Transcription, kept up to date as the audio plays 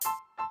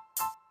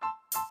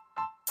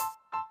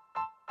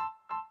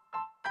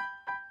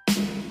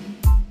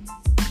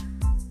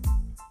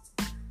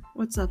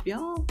What's up,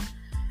 y'all?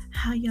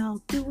 How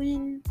y'all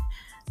doing?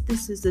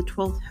 This is the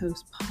 12th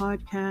Host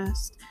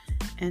Podcast,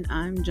 and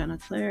I'm Jenna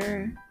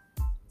Claire.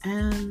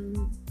 And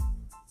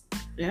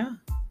yeah,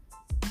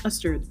 I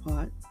stirred the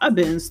pot. I've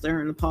been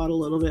stirring the pot a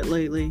little bit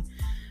lately.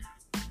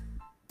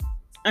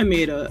 I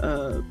made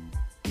a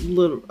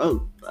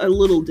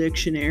little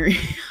dictionary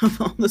of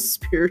all the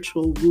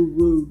spiritual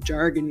woo-woo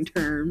jargon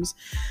terms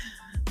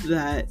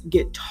that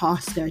get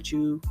tossed at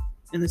you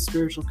in the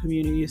spiritual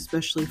community,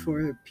 especially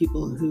for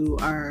people who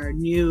are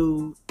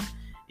new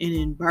and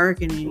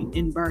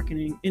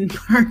embarking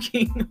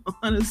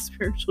on a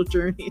spiritual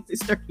journey. They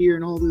start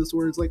hearing all those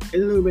words like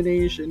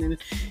illumination and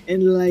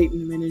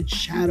enlightenment and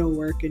shadow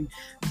work and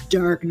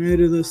dark night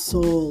of the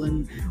soul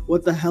and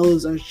what the hell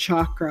is a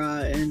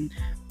chakra, and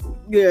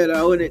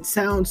and it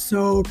sounds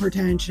so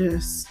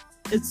pretentious.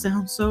 It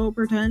sounds so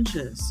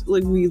pretentious.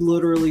 Like, we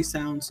literally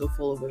sound so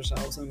full of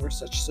ourselves and we're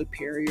such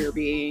superior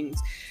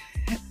beings.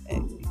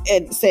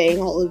 And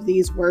saying all of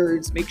these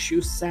words makes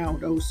you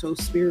sound so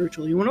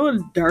spiritual. You want to know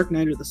what a dark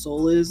night of the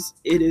soul is?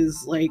 It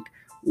is like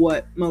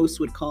what most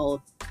would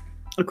call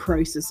a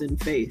crisis in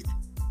faith.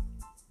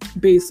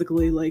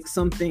 Basically, like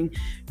something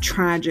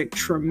tragic,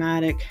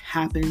 traumatic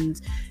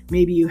happens.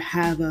 Maybe you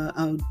have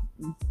a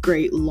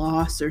great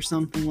loss or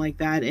something like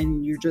that,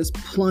 and you're just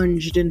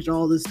plunged into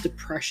all this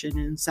depression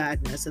and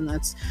sadness, and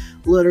that's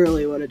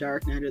literally what a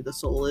dark night of the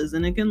soul is.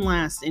 And it can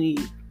last any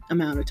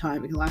amount of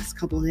time. It can last a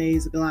couple of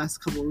days, it can last a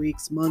couple of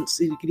weeks,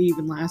 months, it could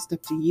even last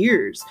up to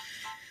years.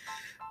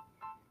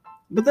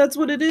 But that's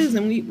what it is.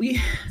 And we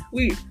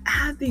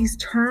add these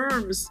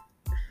terms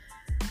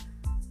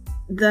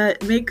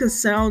that make us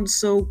sound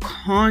so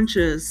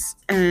conscious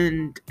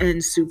and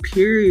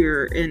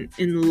superior and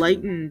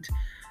enlightened,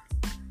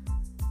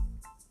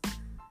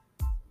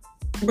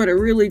 but it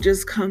really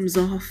just comes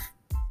off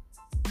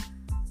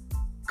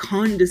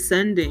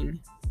condescending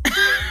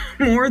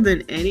more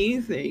than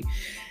anything.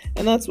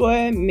 And that's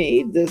why I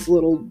made this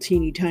little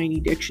teeny tiny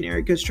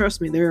dictionary, because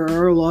trust me, there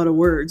are a lot of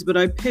words, but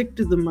I picked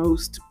the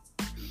most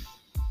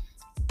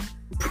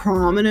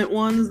prominent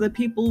ones that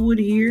people would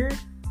hear,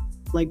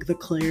 like the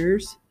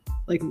Claires.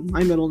 Like,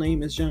 my middle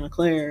name is Jenna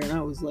Claire, and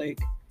I was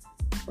like,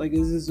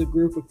 is this a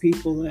group of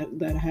people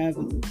that have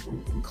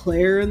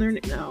Claire in their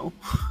name? No.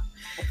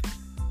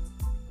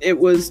 It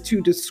was to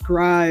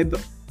describe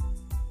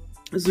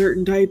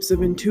certain types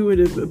of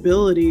intuitive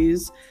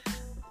abilities.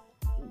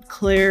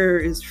 Clair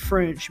is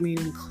French,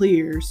 meaning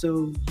clear,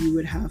 so you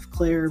would have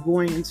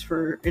clairvoyance,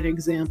 for an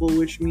example,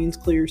 which means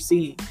clear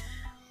seeing.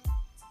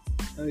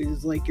 So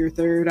it's like your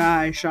third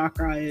eye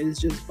chakra is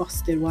just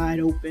busted wide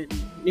open,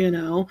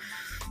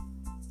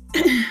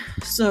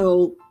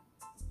 So,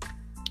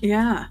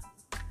 yeah,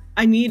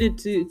 I needed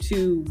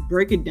to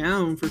break it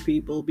down for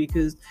people,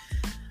 because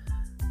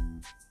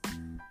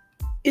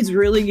it's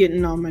really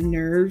getting on my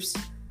nerves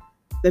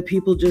that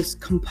people just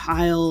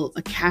compile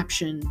a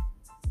caption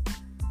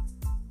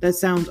that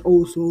sounds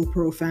so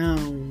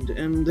profound,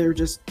 and they're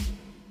just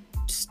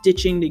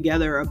stitching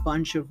together a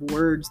bunch of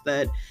words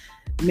that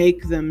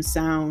make them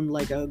sound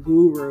like a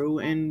guru,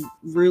 and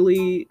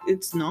really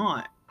it's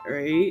not,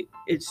 right?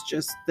 It's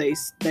just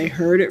they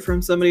heard it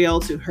from somebody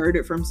else who heard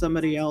it from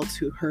somebody else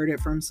who heard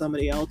it from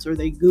somebody else, or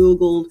they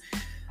Googled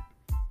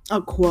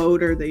a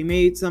quote, or they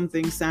made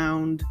something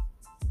sound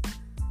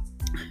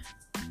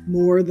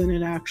more than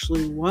it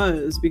actually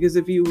was. Because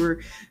if you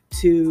were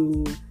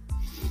to,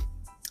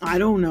 I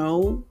don't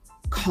know,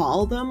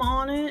 call them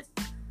on it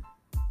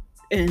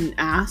and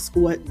ask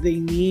what they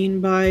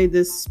mean by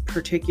this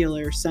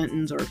particular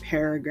sentence or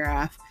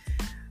paragraph,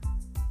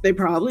 they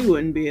probably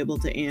wouldn't be able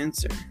to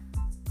answer.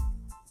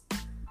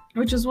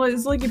 Which is what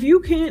it's like, if you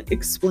can't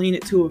explain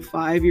it to a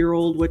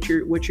 5-year-old what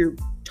you're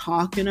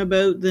talking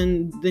about,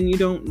 then you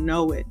don't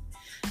know it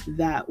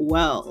that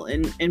well.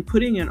 And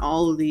putting in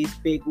all of these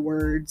big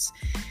words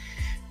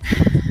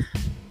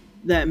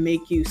that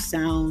make you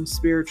sound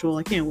spiritual.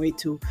 I can't wait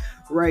to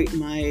write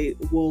my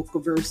woke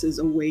versus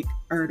awake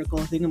article.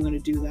 I think I'm going to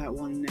do that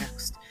one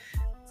next.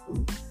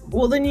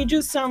 Well, then you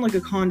just sound like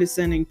a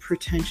condescending,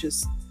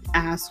 pretentious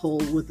asshole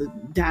with a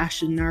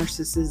dash of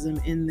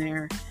narcissism in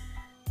there.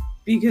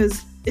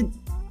 Because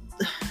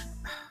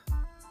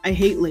I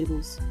hate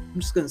labels. I'm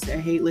just going to say I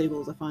hate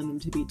labels. I find them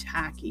to be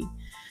tacky.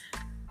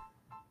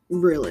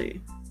 Really.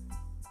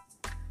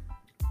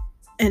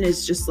 And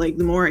it's just like,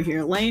 the more I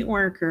hear light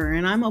worker,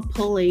 and I'm a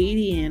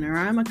Palladian, or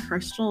I'm a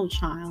crystal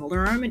child,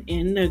 or I'm an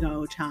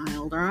indigo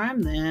child, or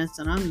I'm this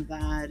and I'm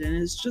that, and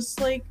it's just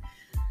like,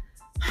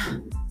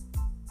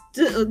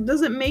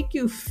 does it make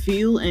you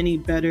feel any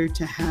better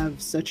to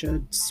have such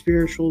a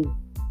spiritual,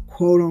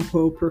 quote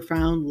unquote,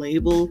 profound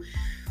label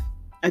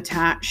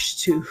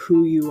attached to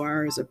who you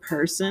are as a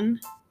person?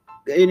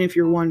 And if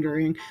you're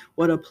wondering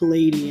what a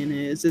Palladian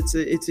is, it's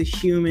a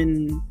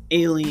human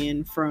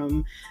alien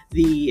from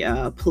the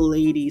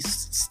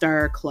Pleiades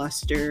star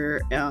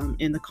cluster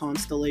in the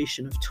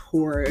constellation of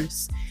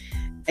Taurus,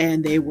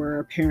 and they were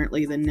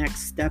apparently the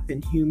next step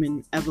in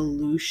human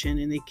evolution,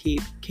 and they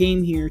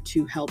came here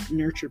to help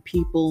nurture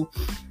people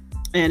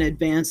and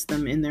advance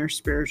them in their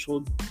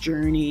spiritual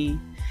journey.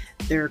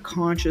 their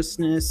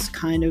consciousness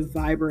kind of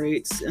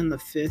vibrates in the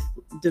fifth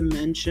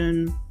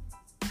dimension.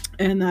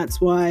 And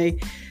that's why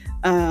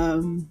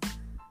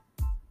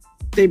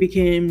they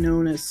became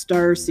known as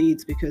star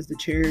seeds, because the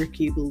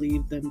Cherokee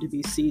believed them to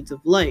be seeds of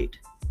light.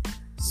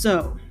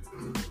 So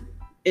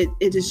it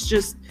is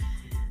just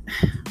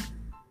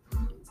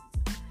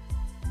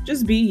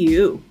be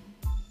you.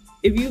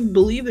 If you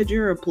believe that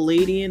you're a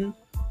Palladian,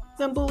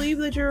 then believe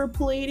that you're a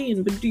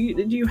Palladian. But do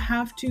you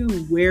have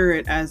to wear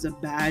it as a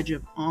badge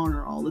of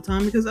honor all the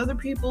time? Because other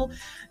people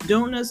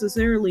don't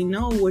necessarily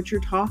know what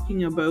you're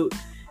talking about,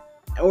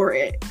 or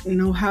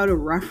know how to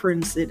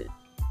reference it.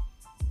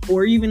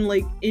 Or even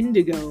like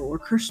indigo or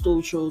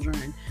crystal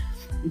children,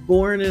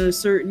 born in a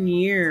certain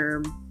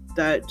year,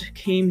 that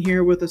came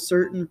here with a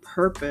certain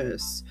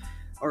purpose,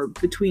 or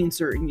between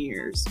certain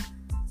years.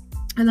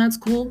 And that's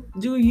cool.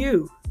 Do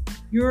you.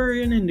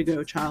 You're an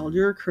indigo child.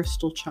 You're a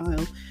crystal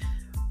child.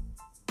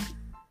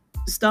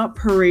 Stop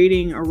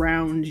parading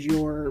around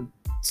your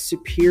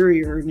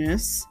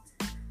superiorness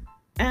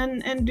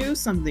and do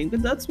something.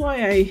 But that's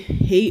why I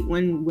hate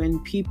when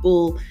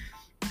people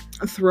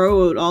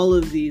throw out all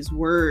of these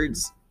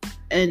words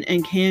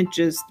and can't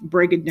just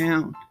break it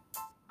down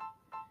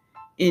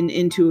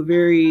into a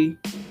very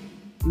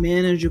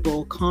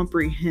manageable,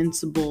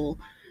 comprehensible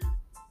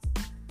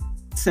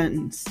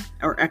sentence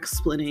or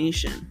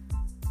explanation.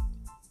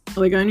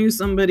 Like, I knew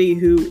somebody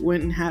who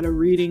went and had a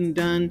reading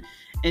done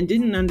and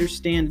didn't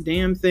understand a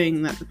damn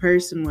thing that the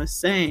person was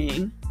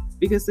saying,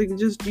 because they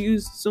just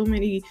used so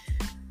many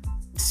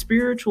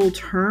spiritual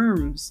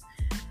terms,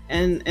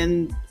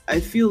 and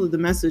I feel that the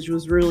message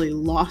was really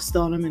lost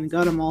on him and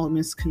got him all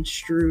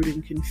misconstrued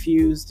and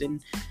confused,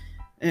 and,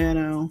 you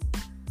know,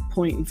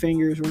 pointing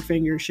fingers where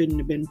fingers shouldn't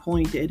have been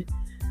pointed.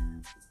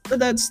 But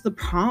that's the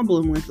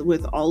problem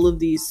with all of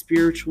these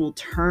spiritual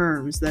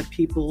terms that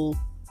people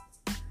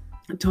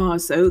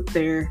toss out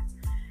there,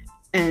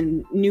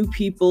 and new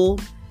people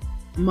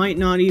might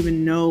not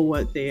even know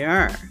what they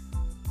are.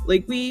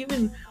 Like, we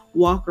even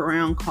walk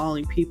around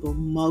calling people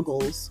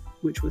muggles,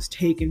 which was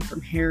taken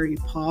from Harry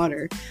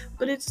Potter,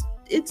 but it's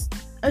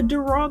a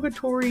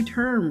derogatory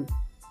term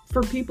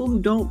for people who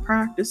don't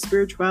practice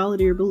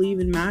spirituality or believe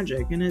in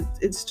magic. And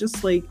it's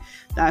just like,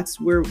 that's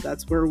where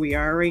we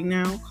are right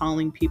now,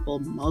 calling people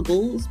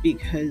muggles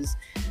because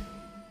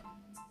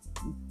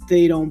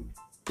they don't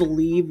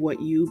believe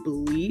what you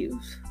believe.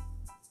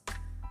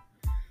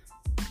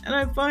 And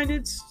I find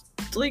it's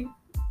like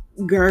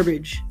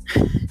garbage.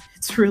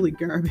 It's really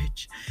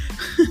garbage.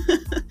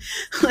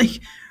 Like,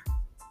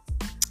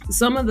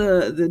 some of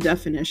the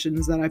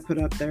definitions that I put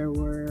up there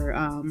were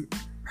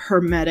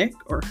hermetic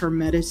or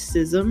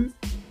hermeticism.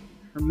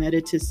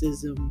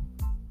 Hermeticism.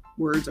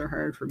 Words are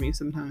hard for me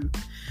sometimes.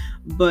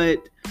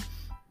 But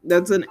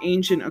that's an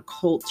ancient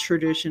occult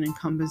tradition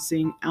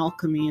encompassing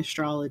alchemy,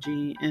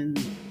 astrology, and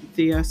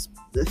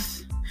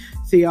theosophy.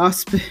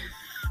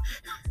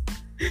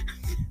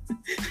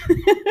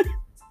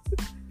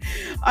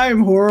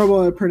 I'm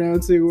horrible at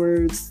pronouncing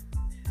words.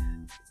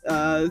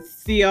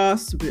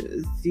 Theosophy.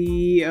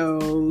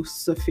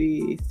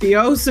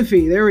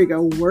 There we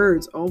go.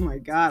 Words. Oh my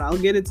God. I'll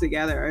get it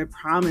together. I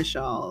promise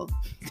y'all.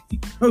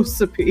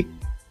 Theosophy.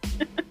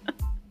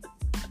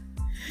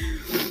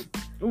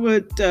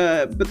 But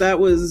that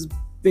was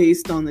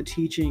based on the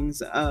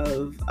teachings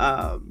of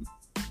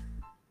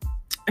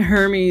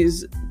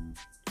Hermes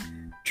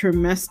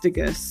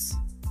Trismegistus.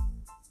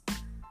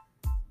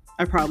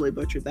 I probably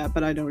butchered that,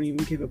 but I don't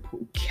even give a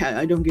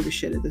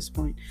shit at this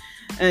point.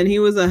 And he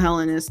was a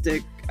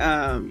Hellenistic.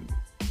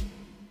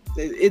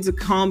 It's a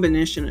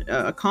combination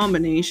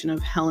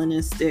of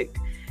Hellenistic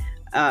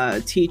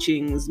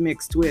teachings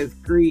mixed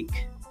with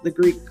the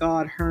Greek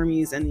god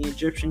Hermes and the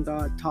Egyptian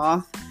god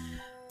Thoth.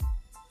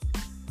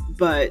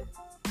 But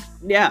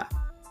yeah,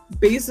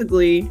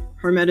 basically,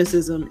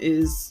 Hermeticism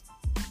is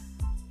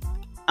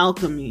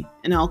alchemy,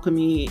 and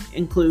alchemy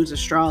includes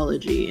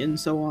astrology and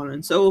so on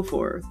and so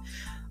forth.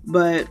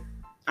 But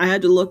I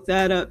had to look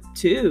that up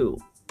too.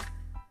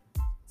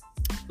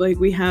 Like,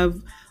 we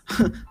have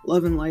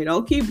love and light.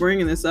 I'll keep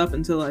bringing this up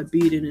until I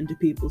beat it into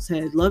people's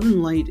head. Love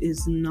and light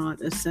is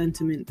not a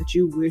sentiment that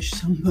you wish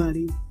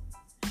somebody.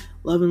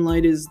 Love and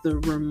light is the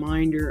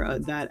reminder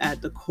that at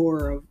the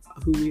core of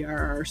who we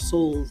are, our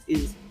souls,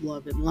 is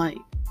love and light.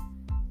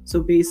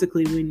 So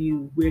basically, when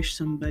you wish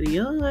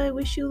somebody, oh, I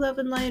wish you love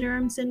and light, or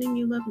I'm sending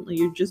you love and light,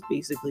 you're just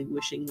basically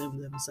wishing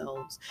them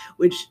themselves,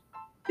 which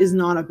is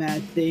not a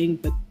bad thing,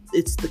 but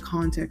it's the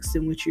context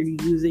in which you're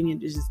using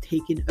it is just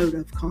taken out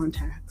of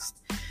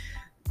context.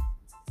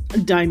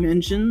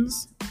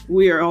 Dimensions,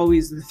 we are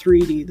always the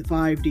 3D, the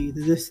 5D,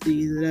 the this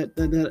D,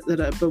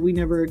 that, but we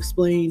never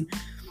explain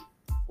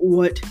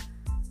what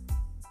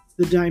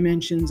the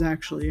dimensions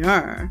actually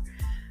are.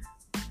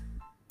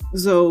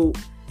 So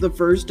the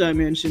first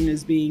dimension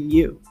is being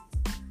you,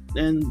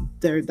 and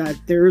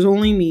there's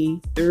only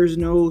me. There's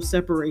no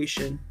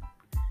separation.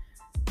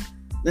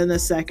 Then the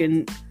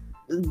second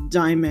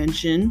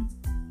dimension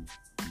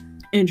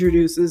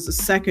introduces a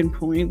second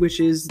point, which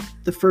is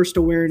the first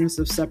awareness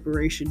of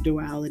separation,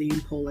 duality,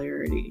 and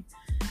polarity.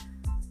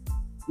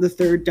 The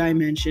third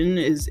dimension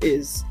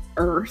is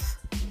Earth,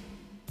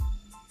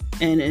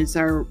 and it's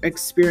our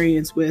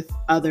experience with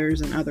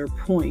others and other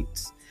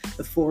points.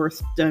 The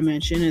fourth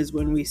dimension is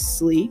when we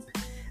sleep.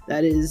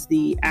 That is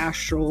the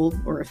astral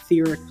or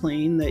etheric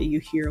plane that you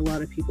hear a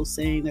lot of people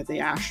saying that they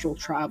astral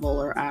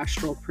travel or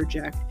astral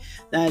project.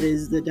 That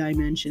is the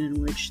dimension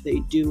in which they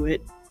do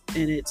it,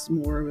 and it's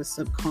more of a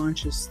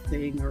subconscious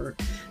thing or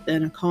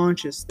than a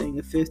conscious thing.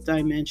 The fifth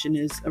dimension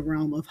is a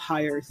realm of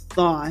higher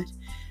thought,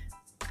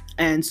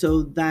 and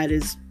so that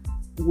is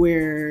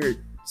where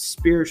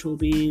spiritual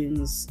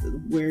beings,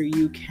 where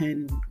you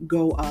can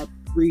go up,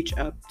 reach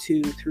up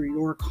to through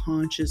your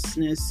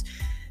consciousness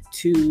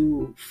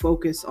to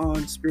focus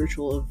on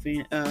spiritual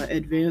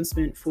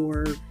advancement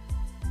for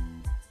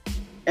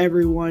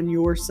everyone,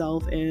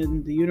 yourself,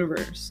 and the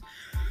universe.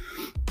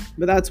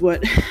 But that's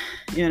what,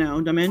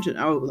 dimension.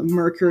 Oh,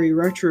 Mercury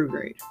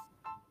retrograde.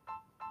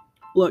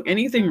 Look,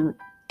 anything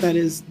that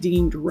is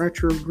deemed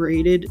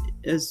retrograded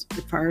as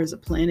far as a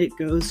planet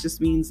goes just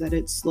means that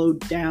it's slowed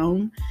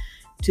down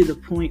to the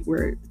point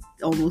where it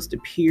almost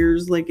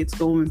appears like it's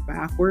going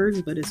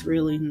backwards, but it's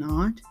really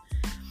not.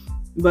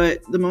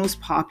 But the most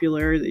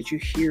popular that you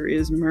hear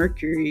is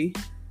Mercury,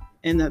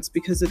 and that's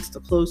because it's the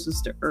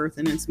closest to Earth,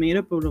 and it's made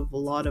up out of a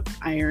lot of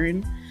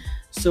iron.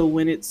 So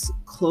when it's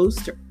close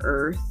to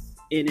Earth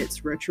in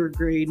its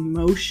retrograde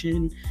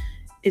motion,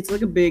 it's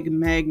like a big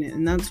magnet,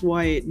 and that's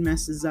why it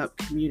messes up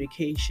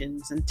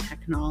communications and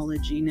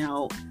technology.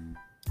 Now,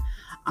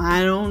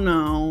 I don't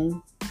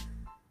know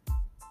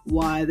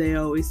why they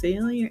always say,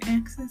 oh, your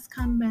exes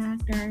come back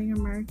during your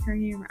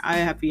Mercury. I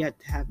have yet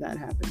to have that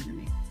happen to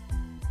me.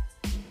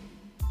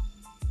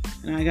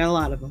 And I got a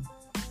lot of them.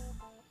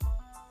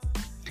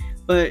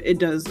 But it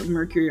does,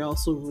 Mercury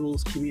also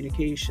rules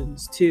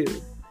communications too.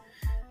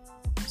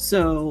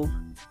 So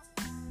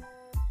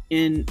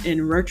in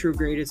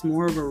retrograde, it's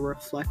more of a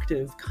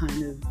reflective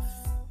kind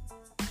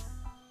of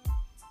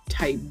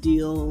type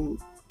deal,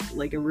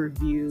 like a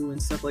review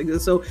and stuff like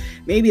this. So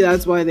maybe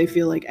that's why they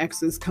feel like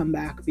exes come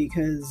back,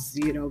 because,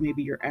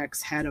 maybe your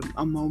ex had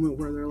a moment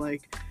where they're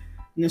like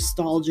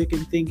nostalgic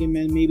and thinking,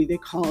 man, maybe they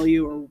call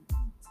you or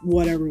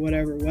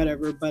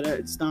whatever, but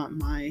it's not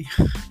my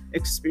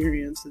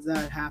experience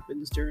that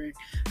happens during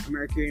a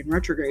Mercury in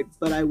retrograde.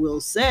 But I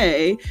will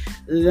say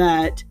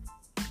that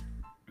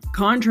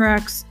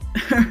contracts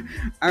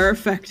are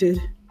affected,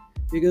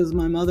 because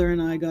my mother and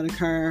I got a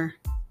car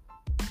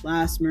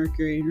last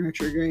Mercury in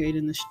retrograde,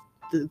 and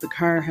the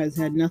car has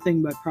had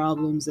nothing but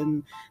problems,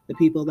 and the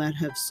people that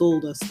have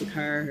sold us the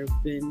car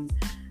have been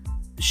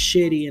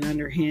shitty and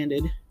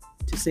underhanded,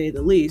 to say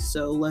the least.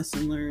 So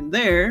lesson learned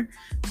there.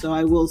 So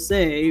I will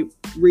say,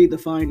 read the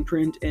fine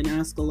print and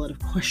ask a lot of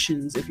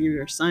questions if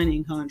you're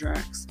signing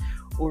contracts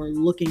or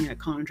looking at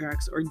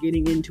contracts or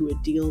getting into a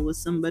deal with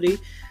somebody.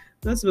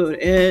 That's about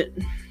it.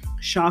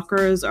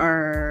 Chakras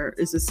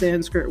is a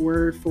Sanskrit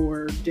word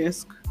for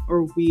disc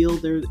or wheel.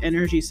 They're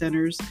energy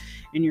centers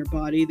in your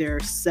body. There are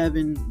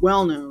 7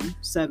 well-known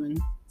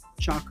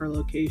chakra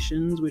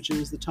locations, which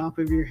is the top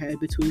of your head,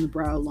 between the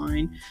brow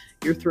line,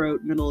 your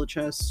throat, middle of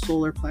chest,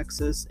 solar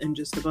plexus, and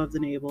just above the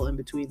navel and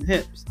between the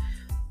hips.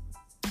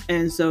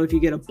 And so if you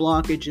get a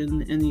blockage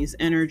in these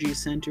energy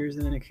centers,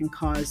 then it can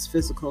cause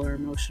physical or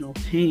emotional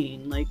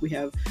pain. Like we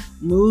have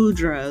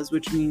mudras,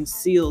 which means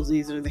seals.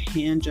 These are the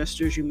hand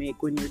gestures you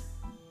make when you're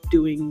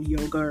doing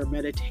yoga or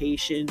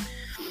meditation.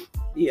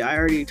 Yeah, I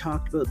already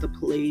talked about the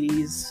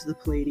Pleiades, the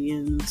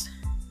Pleiadians.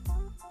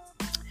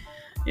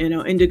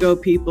 Indigo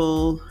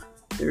people,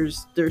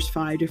 there's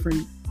 5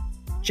 different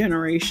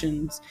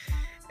generations,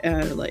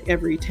 like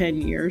every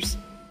 10 years.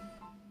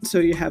 So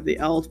you have the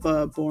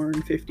alpha,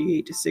 born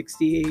 58 to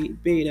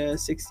 68, beta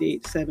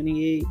 68 to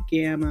 78,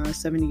 gamma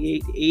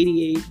 78 to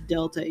 88,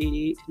 delta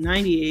 88 to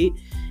 98,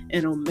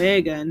 and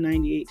omega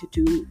 98 to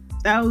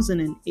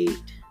 2008.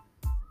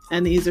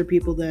 And these are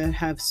people that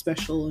have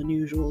special,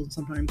 unusual, and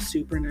sometimes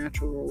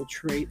supernatural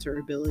traits or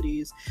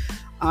abilities.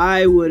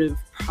 I would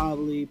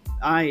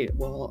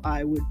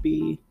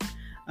be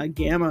a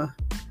gamma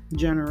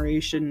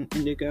generation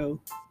indigo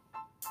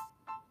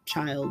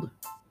child.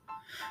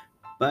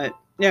 But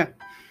yeah.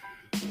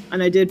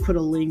 And I did put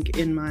a link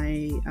in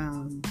my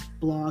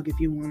blog if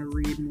you want to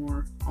read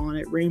more on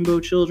it. Rainbow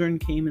children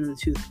came in the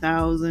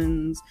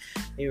 2000s.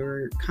 They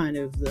were kind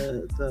of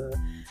the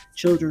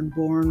children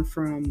born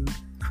from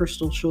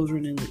crystal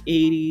children in the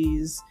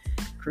 80s.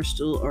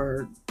 Crystal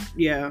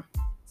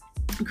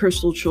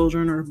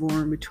children are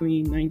born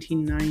between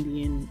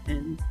 1990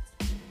 and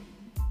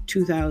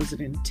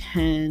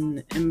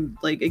 2010. And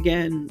like,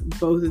 again,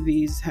 both of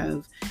these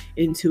have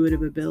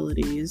intuitive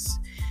abilities.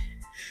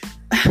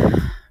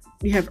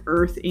 We have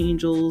earth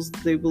angels.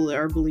 They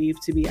are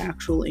believed to be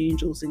actual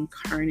angels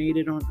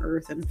incarnated on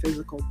earth in a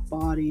physical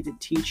body to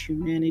teach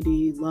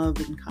humanity love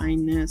and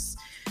kindness.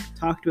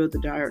 Talked about the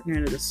dark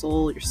night of the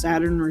soul, your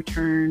Saturn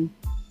return.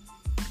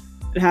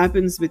 It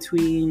happens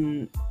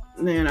between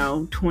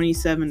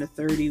 27 to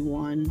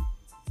 31,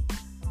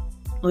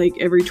 like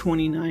every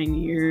 29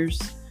 years.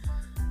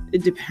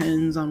 it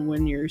depends on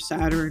when your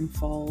Saturn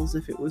falls,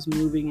 if it was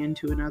moving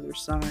into another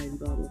sign,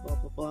 blah, blah, blah,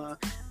 blah, blah.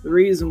 The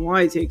reason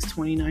why it takes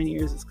 29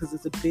 years is because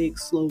it's a big,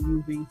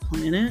 slow-moving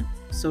planet.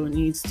 So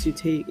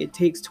it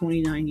takes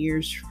 29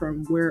 years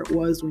from where it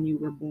was when you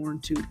were born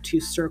to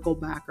circle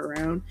back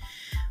around.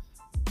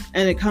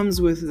 And it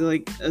comes with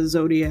like a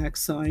zodiac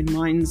sign.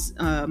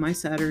 My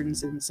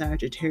Saturn's in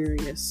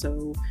Sagittarius,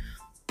 so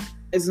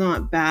it's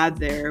not bad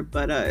there,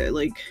 but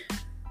like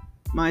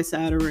my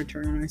Saturn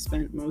return, I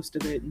spent most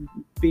of it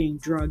being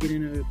drugged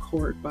into a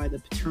court by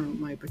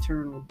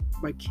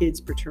my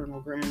kid's paternal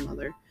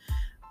grandmother.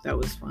 That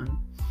was fun.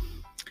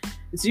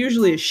 It's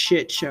usually a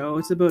shit show.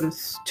 It's about a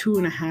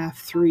 2.5,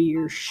 3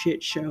 year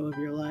shit show of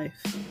your life.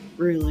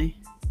 Really.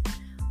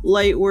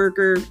 Light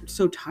worker,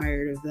 so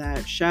tired of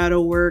that.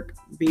 Shadow work,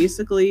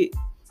 basically,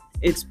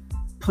 it's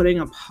putting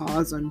a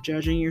pause on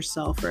judging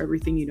yourself for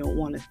everything you don't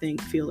want to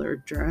think, feel, or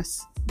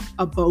address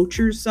about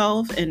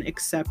yourself, and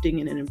accepting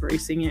it and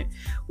embracing it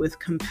with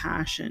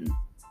compassion,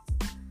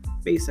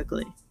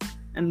 basically.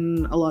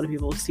 And a lot of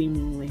people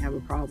seemingly have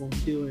a problem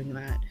doing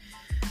that.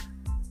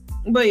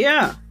 But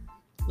yeah,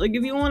 like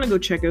if you want to go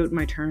check out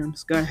my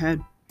terms, go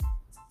ahead.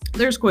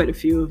 There's quite a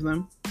few of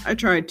them. I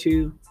tried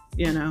to,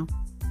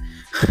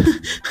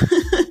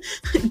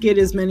 get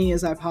as many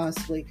as I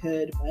possibly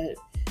could, but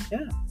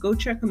yeah, go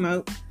check them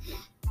out.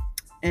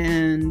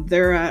 And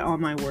they're on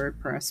my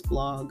WordPress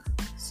blog,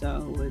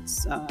 so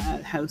it's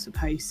at House of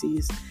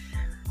Pisces.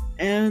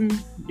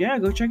 And yeah,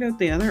 go check out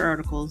the other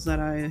articles that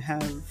I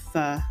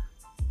have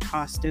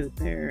tossed out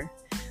there.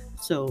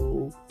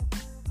 So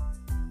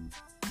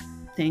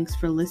thanks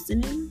for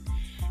listening,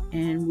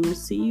 and we'll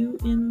see you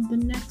in the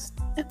next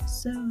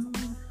episode.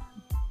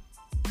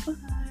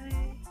 Bye.